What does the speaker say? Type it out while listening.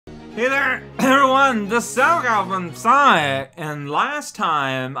Hey there, everyone! This is Salgal from Sonic, and last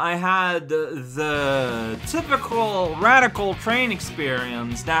time I had the typical radical train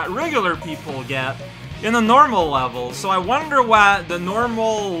experience that regular people get in the normal level, so I wonder what the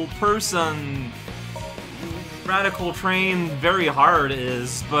normal person radical train very hard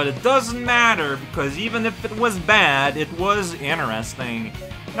is, but it doesn't matter, because even if it was bad, it was interesting.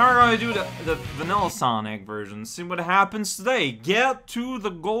 Now we're going to do the Vanilla Sonic version, see what happens today. Get to the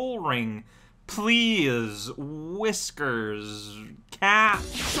goal ring, please. Whiskers, cat,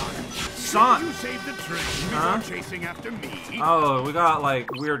 Sonic. You saved the train before chasing after me. Oh, we got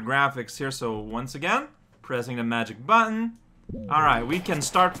like weird graphics here, so once again, pressing the magic button. Alright, we can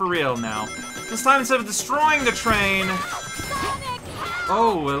start for real now. This time, instead of destroying the train...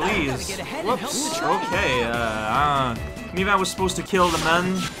 Oh, Elise. Whoops. Okay, maybe I was supposed to kill the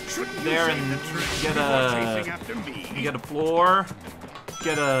men there and get a floor,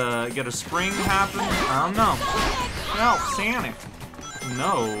 get a spring happen. I don't know. Help, Sonic.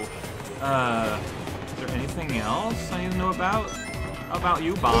 No. Is there anything else I need to know about? How about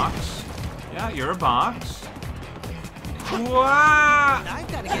you, Box? Yeah, you're a Box. Wow.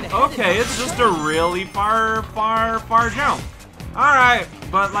 Okay, it's just a really far jump. Alright,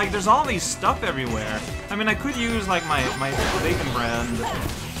 but like there's all these stuff everywhere. I mean, I could use like my bacon bread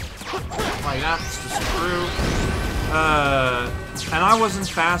like that's just true. And I wasn't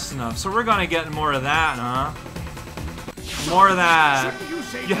fast enough, so we're gonna get more of that, huh? More of that.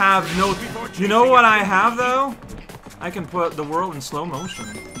 You have no... You know what I have, though? I can put the world in slow motion.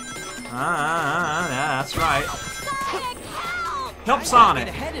 Yeah, that's right. Help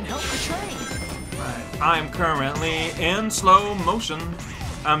Sonic! I'm currently in slow motion.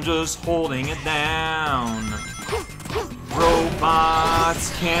 I'm just holding it down.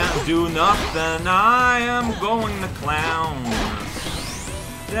 Robots can't do nothing. I am going to clown.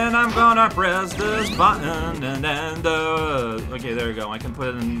 Then I'm gonna press this button and then okay, there we go. I can put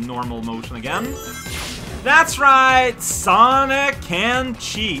it in normal motion again. That's right! Sonic can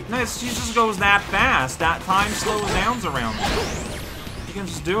cheat. Nice, he just goes that fast. That time slows down around me. You can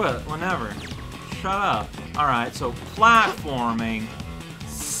just do it whenever. Shut up. Alright, so platforming.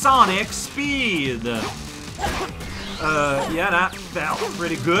 Sonic speed. Yeah, that felt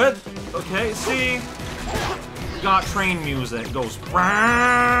pretty good. Okay, see? Got train music. It goes.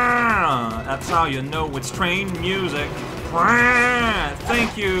 That's how you know it's train music.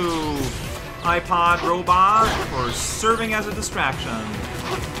 Thank you, iPod robot, for serving as a distraction.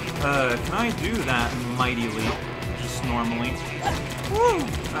 Can I do that Mighty Leap? Just normally. Woo!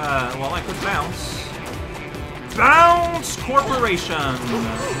 Well, I could bounce. Bounce Corporation!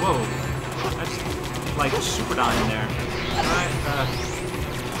 Whoa. That's like super dying there.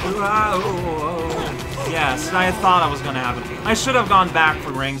 Alright, yes, I thought I was gonna have it. I should have gone back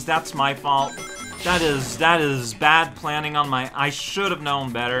for rings, that's my fault. That is bad planning on my... I should have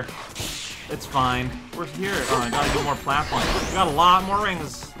known better. It's fine. We're here. Oh, I gotta do more platforms. We got a lot more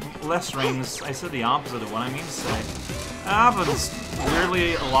rings. Less rings. I said the opposite of what I mean to say. That happens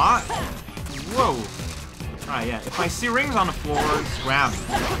weirdly a lot. Whoa. Alright, yeah. If I see rings on the floor, just grab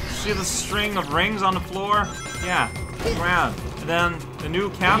them. See the string of rings on the floor? Yeah, grab. And then the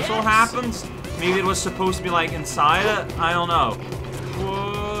new capsule happens. Maybe it was supposed to be like inside it. I don't know.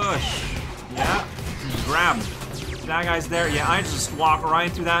 Push. Yeah. Grab them. That guy's there. Yeah, I just walk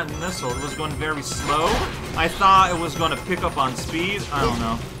right through that missile. It was going very slow. I thought it was going to pick up on speed. I don't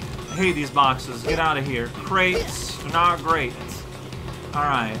know. I hate these boxes. Get out of here. Crates. They're not great.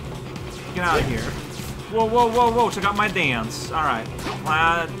 Alright. Get out of here. Whoa, whoa, whoa, whoa. Check out my dance. Alright.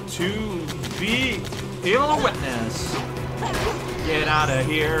 Glad to be able to witness. Get out of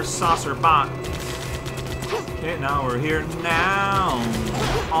here, saucer bot. Okay, now we're here now.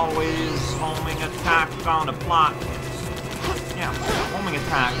 Always homing attack on a plot. Yeah, homing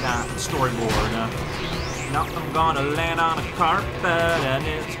attack that storyboard. Now I'm gonna land on a carpet and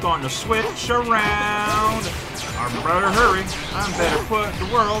it's gonna switch around. I better hurry. I better put the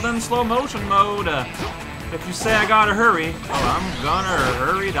world in slow motion mode. If you say I gotta hurry, well, I'm gonna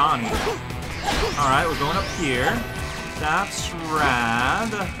hurry Donnie. Alright, we're going up here. That's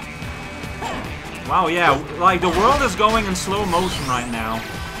rad. Wow, yeah, like the world is going in slow motion right now.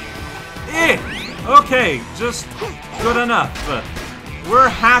 Okay, just good enough. We're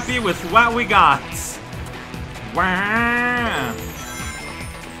happy with what we got. Wow.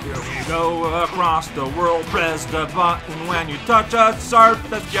 Here we go across the world, press the button when you touch a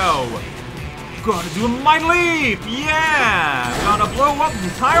surface, yo. Gonna do my leap, yeah! Gonna blow up the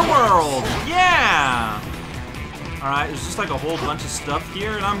entire world, yeah! Alright, there's just like a whole bunch of stuff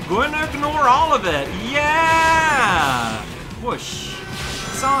here, and I'm going to ignore all of it, yeah! Whoosh.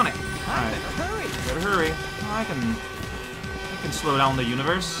 Sonic. Alright. Hurry! Better hurry. Oh, I can slow down the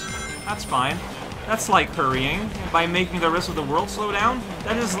universe. That's fine. That's like hurrying. By making the rest of the world slow down,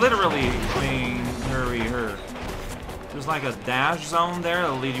 that is literally saying hurry, her. There's like a dash zone there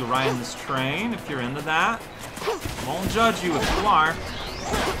that'll lead you right in this train if you're into that. Won't judge you if you are.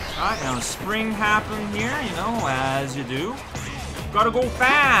 Alright, now spring happened here, you know, as you do. Gotta go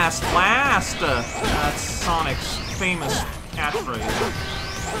fast, blast! That's Sonic's famous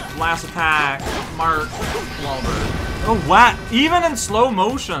catchphrase. Blast attack, Mark Wahlberg. Oh, what? Even in slow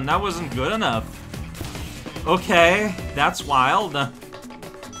motion, that wasn't good enough. Okay, that's wild. Should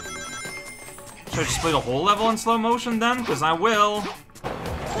I just play the whole level in slow motion then? Because I will.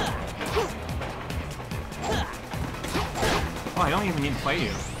 Oh, I don't even need to fight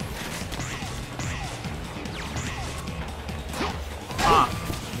you. Ah,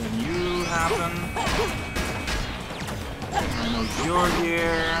 then you happen. I know you're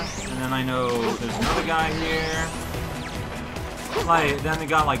here, and then I know there's another guy here. Like, then they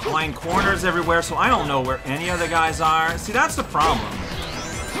got like blind corners everywhere, so I don't know where any other guys are. See, that's the problem.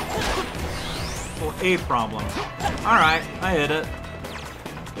 Well, a problem. Alright, I hit it.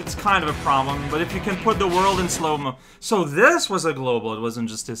 It's kind of a problem, but if you can put the world in slow-mo... So this was a global, it wasn't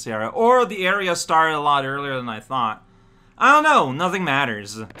just this area. Or the area started a lot earlier than I thought. I don't know, nothing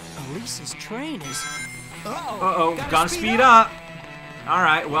matters. Elise's train is... Uh-oh, gotta speed up.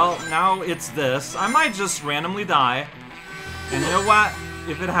 Alright, well, now it's this. I might just randomly die. And you know what?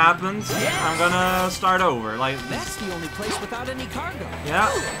 If it happens, I'm gonna start over. Like, That's the only place without any cargo.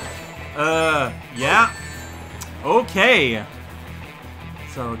 yeah. Yeah. Okay.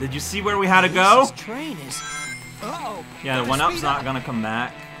 So, did you see where we had to go? Elise's train is... Yeah, the one-up's not gonna come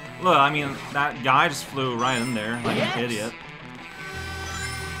back. Look, I mean, that guy just flew right in there like an idiot.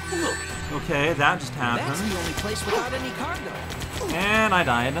 Okay, that just happened. That's the only place without any cargo. And I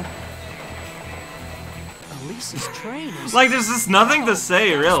died. Elise's train is... Like, there's just nothing to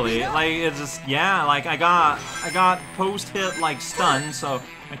say, really. Like, it's just, yeah, like, I got post-hit, like, stun, so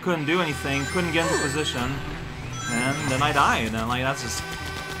I couldn't do anything, couldn't get into position, and then I died, and, like, that's just...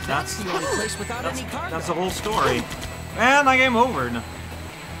 That's the only place without any cargo. That's the whole story. And I game over.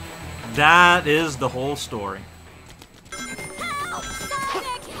 That is the whole story. Help!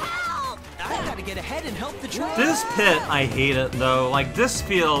 Sonic, help! I gotta get ahead and help the train. This pit, I hate it, though. Like, this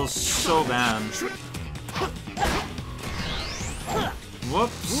feels so bad.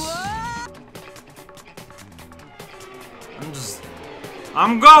 Whoops.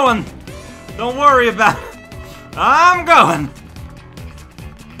 I'm going! Don't worry about it. I'm going!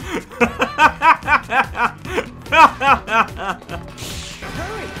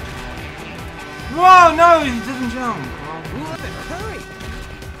 Hurry! Whoa, no, you didn't jump. Hurry!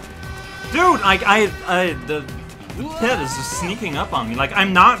 Dude, the pit is just sneaking up on me. Like,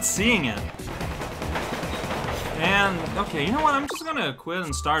 I'm not seeing it. And, okay, you know what? I'm just gonna quit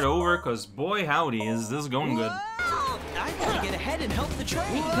and start over, because boy howdy, is this going good. I gotta get ahead and help the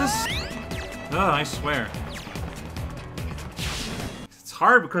train. I swear. It's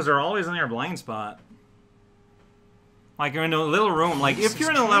hard because they're always in their blind spot. Like, you're in a little room. Like, if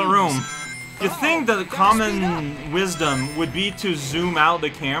you're in a little room, you think that the common wisdom would be to zoom out the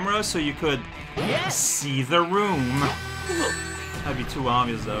camera so you could see the room. That'd be too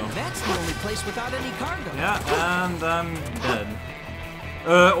obvious, though. That's the only place without any cargo. Yeah, and I'm dead.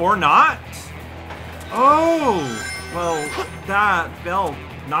 Or not? Oh! Well, that felt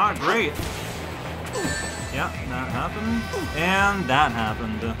not great. Yeah, that happened. And that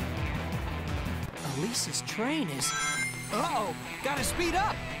happened. Elise's train is... Uh-oh! Gotta speed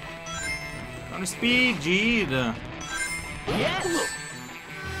up! Gotta speed, G'd. Yes!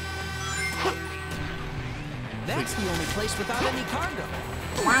 That's the only place without any cargo.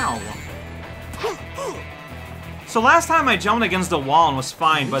 Wow. So last time I jumped against the wall and was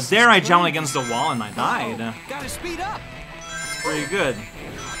fine, but there I jumped against the wall and I died. Gotta speed up! It's pretty good.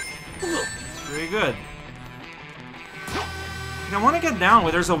 It's pretty good. I want to get down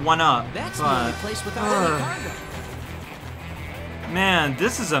where there's a 1-up, That's the but... only place without any cargo. Man,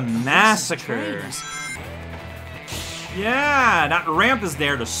 this is a massacre. Train is... Yeah, that ramp is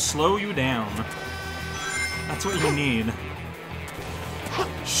there to slow you down. That's what you need.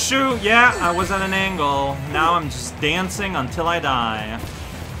 Shoot, yeah, I was at an angle. Now I'm just dancing until I die.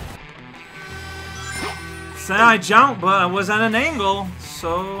 So I jumped, but I was at an angle,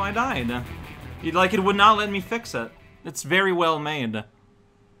 so I died. Like, it would not let me fix it. It's very well made.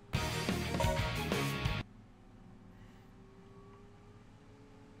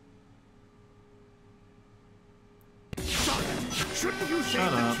 Shouldn't you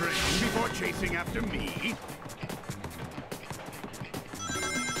save the train before chasing after me?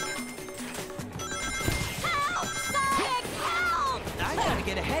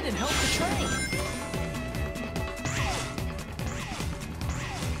 get ahead and help the train.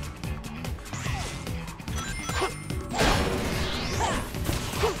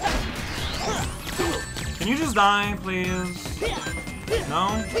 Can you just die, please?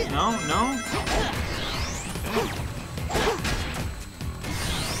 No? No? No? Okay.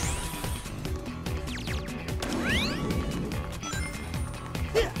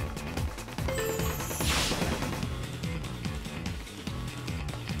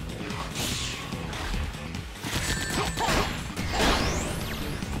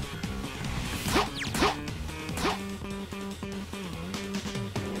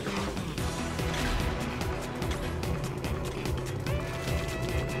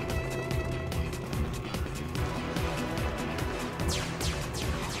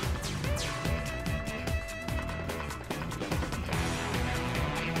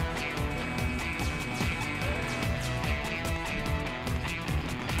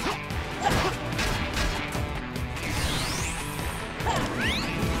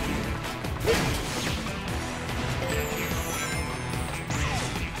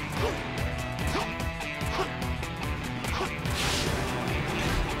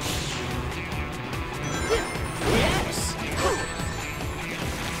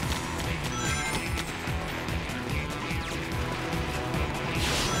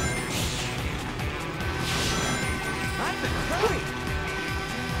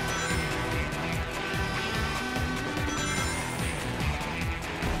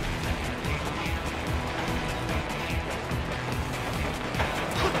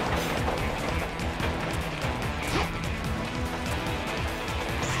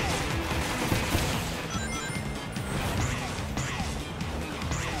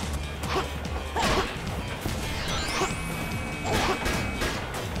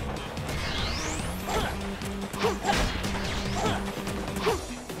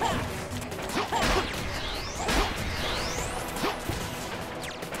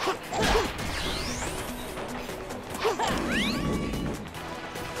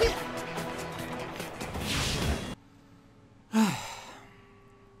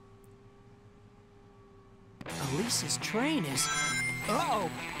 Elise's train is... Uh-oh,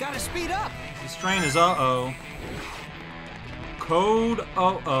 gotta speed up. This train is uh-oh. Code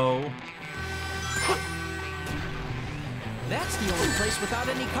uh-oh. That's the only place without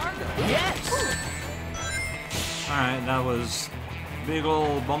any cargo. Yes! Alright, that was big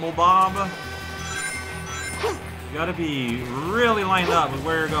ol' Bumblebob. You gotta be really lined up with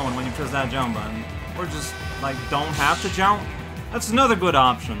where you're going when you press that jump button. Or just, like, don't have to jump. That's another good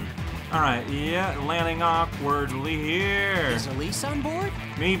option. Alright, yeah, landing awkwardly here. Is Elise on board?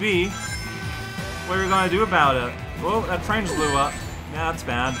 Maybe. What are you gonna do about it? Oh, that train just blew up. Yeah, that's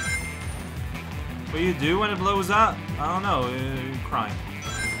bad. What do you do when it blows up? I don't know. You cry.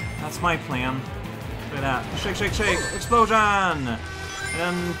 That's my plan. Look at that. Shake, shake, shake. Explosion! And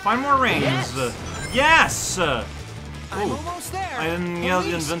then find more rings. Yes! I'm Ooh, almost there. I didn't get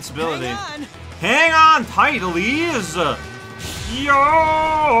the Elise, invincibility. hang on. Hang on tight, Elise! Yo,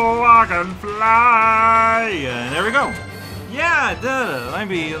 I can fly! And there we go. Yeah, I did it. I'd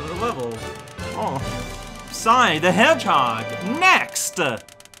be a level. Oh. Sonic the Hedgehog. Next!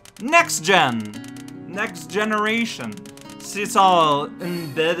 Next gen. Next generation. See, it's all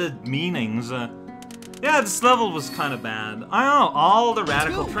embedded meanings. Yeah, this level was kind of bad. I don't know, all the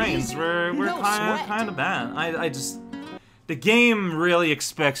radical Too trains easy. were No sweat. kind of bad. I just... The game really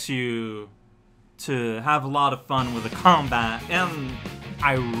expects you to have a lot of fun with the combat, and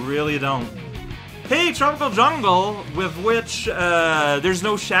I really don't. Hey, Tropical Jungle, with which there's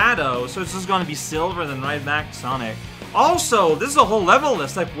no shadow, so it's just gonna be silver, then right back to Sonic. Also, this is a whole level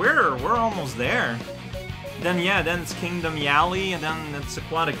list. Like, we're almost there. Then yeah, then it's Kingdom Yali, and then it's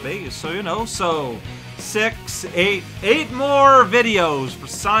Aquatic Base. So you know, so 8 more videos for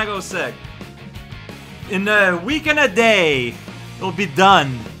Sonic 06. In a week and a day, it'll be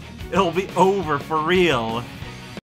done. It'll be over for real.